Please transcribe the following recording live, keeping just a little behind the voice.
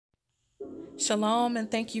Shalom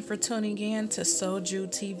and thank you for tuning in to Soju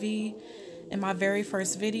TV. In my very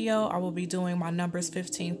first video, I will be doing my numbers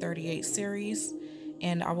 1538 series,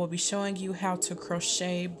 and I will be showing you how to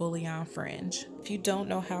crochet bullion fringe. If you don't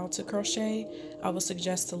know how to crochet, I would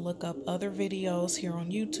suggest to look up other videos here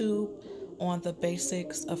on YouTube on the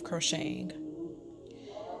basics of crocheting.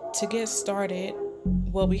 To get started,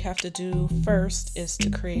 what we have to do first is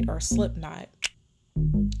to create our slip knot.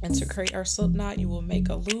 And to create our slip knot, you will make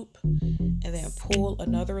a loop and then pull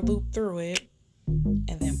another loop through it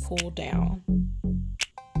and then pull down.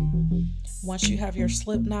 Once you have your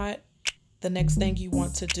slip knot, the next thing you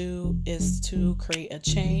want to do is to create a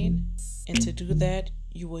chain. And to do that,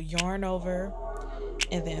 you will yarn over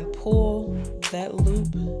and then pull that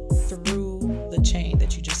loop through the chain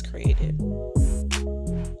that you just created.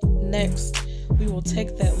 Next, we will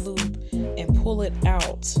take that loop and pull it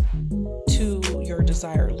out to your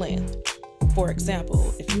desired length. For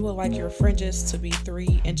example, if you would like your fringes to be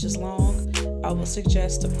 3 inches long, I would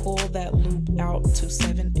suggest to pull that loop out to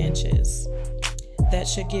 7 inches. That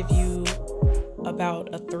should give you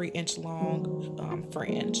about a 3-inch long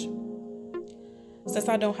fringe. Since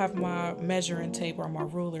I don't have my measuring tape or my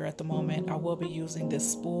ruler at the moment, I will be using this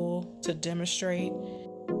spool to demonstrate.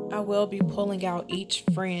 I will be pulling out each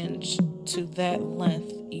fringe to that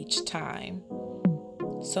length each time.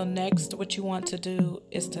 So next, what you want to do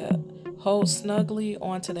is to hold snugly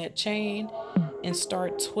onto that chain and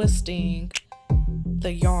start twisting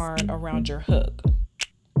the yarn around your hook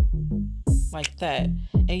like that.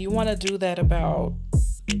 And you want to do that about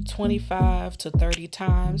 25 to 30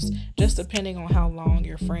 times, just depending on how long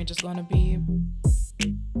your fringe is going to be.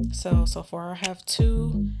 So far I have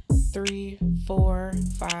 2, 3, 4,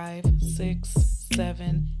 5, 6,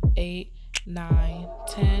 7, 8, 9,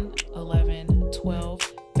 10, 11, 12,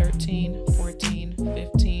 13, 14,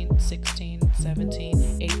 15, 16,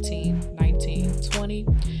 17, 18, 19, 20.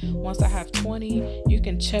 Once I have 20, you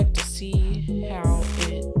can check to see how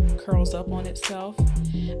it curls up on itself.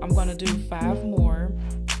 I'm going to do 5 more.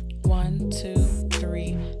 1, 2,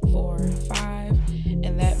 3, 4, 5,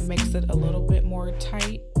 and that makes it a little bit more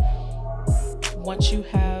tight. Once you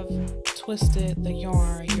have twisted the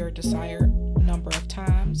yarn your desired number of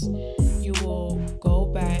times, you will go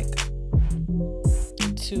back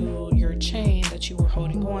to your chain that you were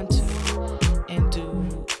holding on to and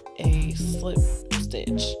do a slip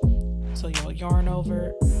stitch. So you'll yarn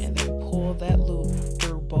over and then pull that loop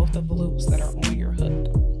through both of the loops that are on your hook,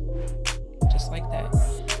 just like that.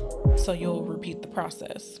 So you'll repeat the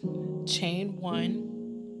process. Chain 1,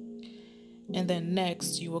 and then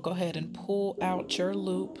next you will go ahead and pull out your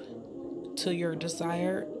loop to your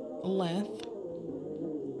desired length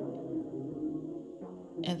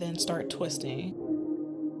and then start twisting.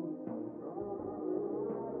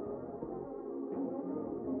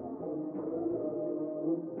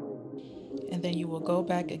 And then you will go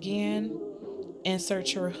back again,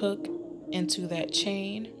 insert your hook into that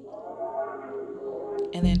chain,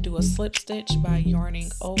 and then do a slip stitch by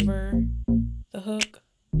yarning over the hook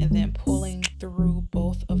and then pulling through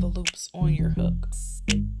both of the loops on your hook.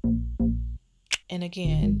 And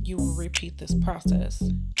again, you will repeat this process.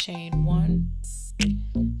 Chain 1,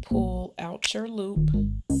 pull out your loop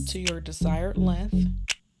to your desired length,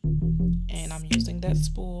 and I'm using that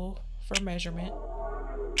spool for measurement,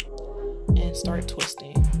 and start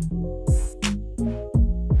twisting.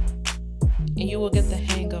 And you will get the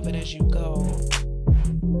hang of it as you go.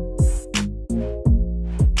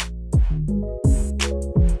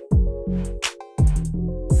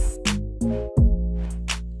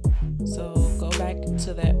 So go back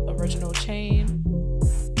to that original chain,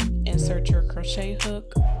 insert your crochet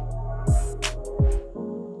hook.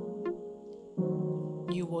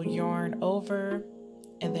 You will yarn over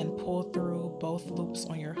and then pull through both loops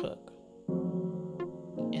on your hook.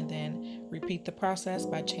 And then repeat the process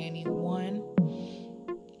by chaining 1,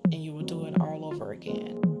 and you will do it all over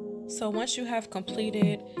again. So once you have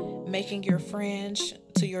completed making your fringe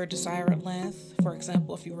to your desired length, for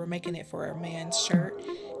example, if you were making it for a man's shirt,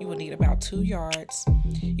 you would need about 2 yards.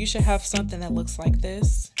 You should have something that looks like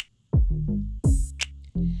this.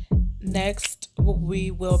 Next, what we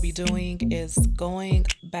will be doing is going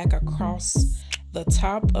back across the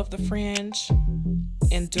top of the fringe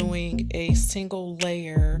and doing a single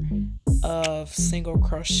layer of single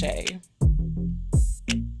crochet.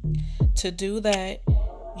 To do that,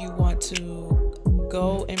 you want to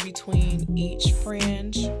go in between each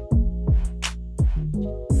fringe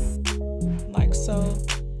like so.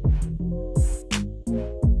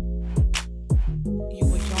 You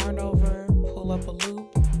will yarn over, pull up a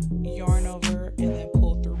loop, yarn over, and then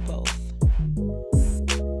pull through both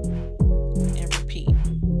and repeat.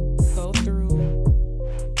 Go through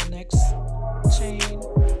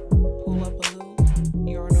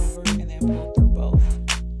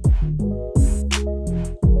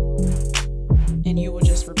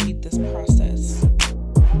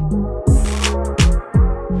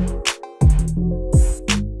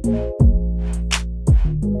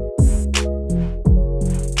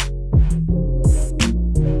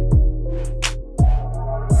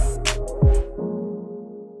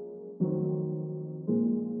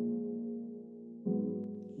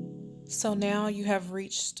So now you have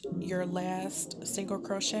reached your last single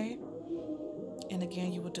crochet, and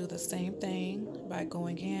again you will do the same thing by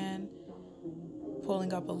going in,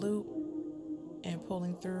 pulling up a loop and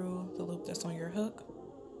pulling through the loop that's on your hook.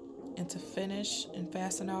 And to finish and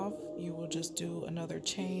fasten off, you will just do another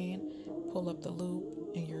chain, pull up the loop,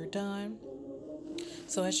 and you're done.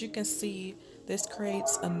 So as you can see, this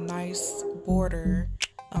creates a nice border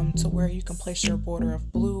to where you can place your border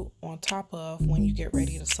of blue on top of when you get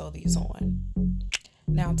ready to sew these on.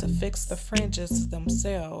 Now to fix the fringes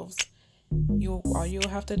themselves, all you'll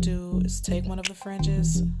have to do is take one of the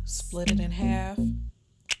fringes, split it in half,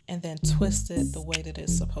 and then twist it the way that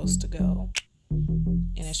it's supposed to go.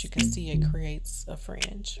 And as you can see, it creates a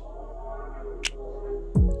fringe.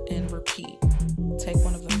 And repeat. Take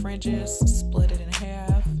one of the fringes, split it in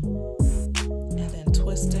half, and then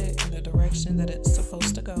twist it in the direction that it's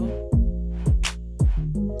supposed to go.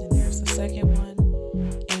 And there's the second one.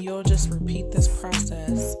 And you'll just repeat this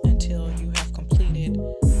process until you have completed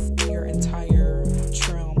your entire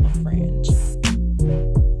trim of fringe.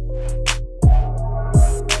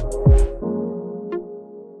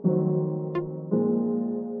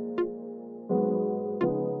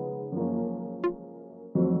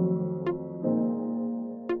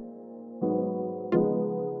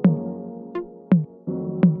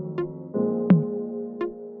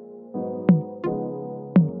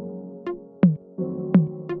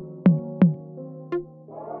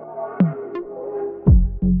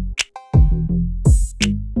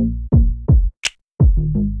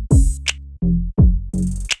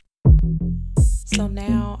 So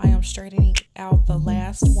now I am straightening out the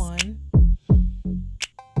last one,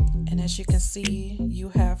 and as you can see, you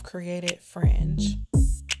have created fringe.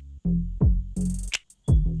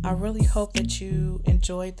 I really hope that you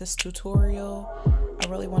enjoyed this tutorial. I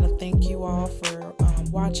really want to thank you all for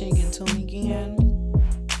watching and tuning in.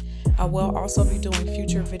 I will also be doing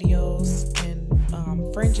future videos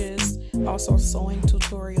and fringes, also sewing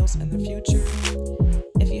tutorials in the future.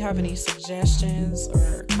 If you have any suggestions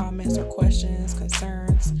or comments or questions,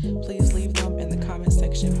 concerns, please leave them in the comment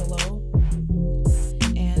section below.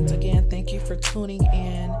 And again, thank you for tuning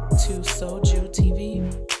in to Soju TV.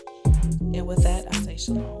 And with that, I say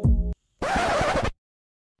shalom.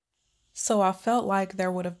 So I felt like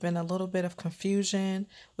there would have been a little bit of confusion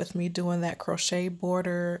with me doing that crochet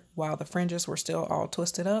border while the fringes were still all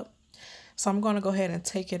twisted up. So I'm going to go ahead and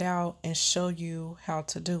take it out and show you how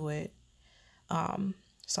to do it.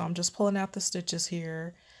 So I'm just pulling out the stitches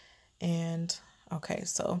here, and okay,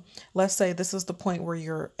 so let's say this is the point where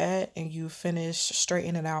you're at and you finish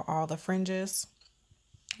straightening out all the fringes.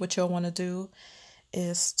 What you'll want to do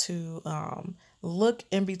is to look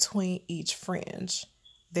in between each fringe.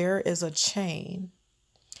 There is a chain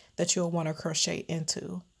that you'll want to crochet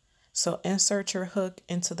into. So insert your hook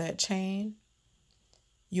into that chain.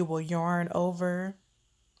 You will yarn over,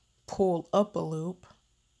 pull up a loop,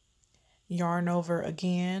 yarn over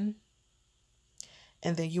again,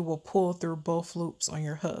 and then you will pull through both loops on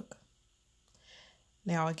your hook.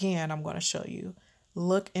 Now again, I'm going to show you.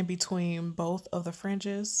 Look in between both of the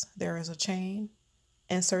fringes. There is a chain.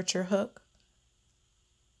 Insert your hook,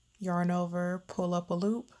 yarn over, pull up a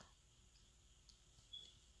loop,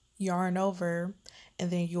 yarn over, and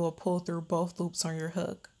then you will pull through both loops on your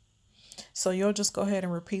hook. So you'll just go ahead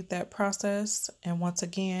and repeat that process. And once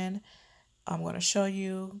again, I'm going to show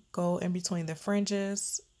you, go in between the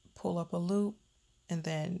fringes, pull up a loop, and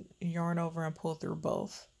then yarn over and pull through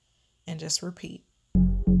both, and just repeat.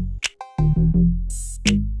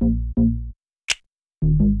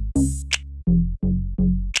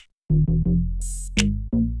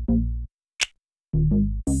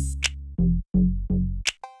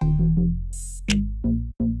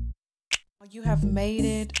 You have made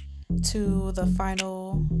it to the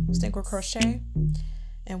final single crochet.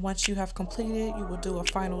 And once you have completed, you will do a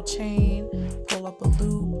final chain, pull up a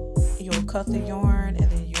loop, you'll cut the yarn,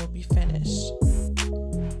 and then you'll be finished.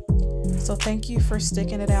 So thank you for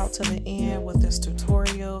sticking it out to the end with this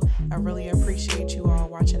tutorial. I really appreciate you all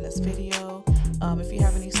watching this video. If you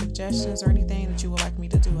have any suggestions or anything that you would like me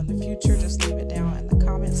to do in the future, just leave it down in the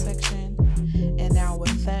comment section. And now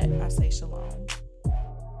with that, I say shalom.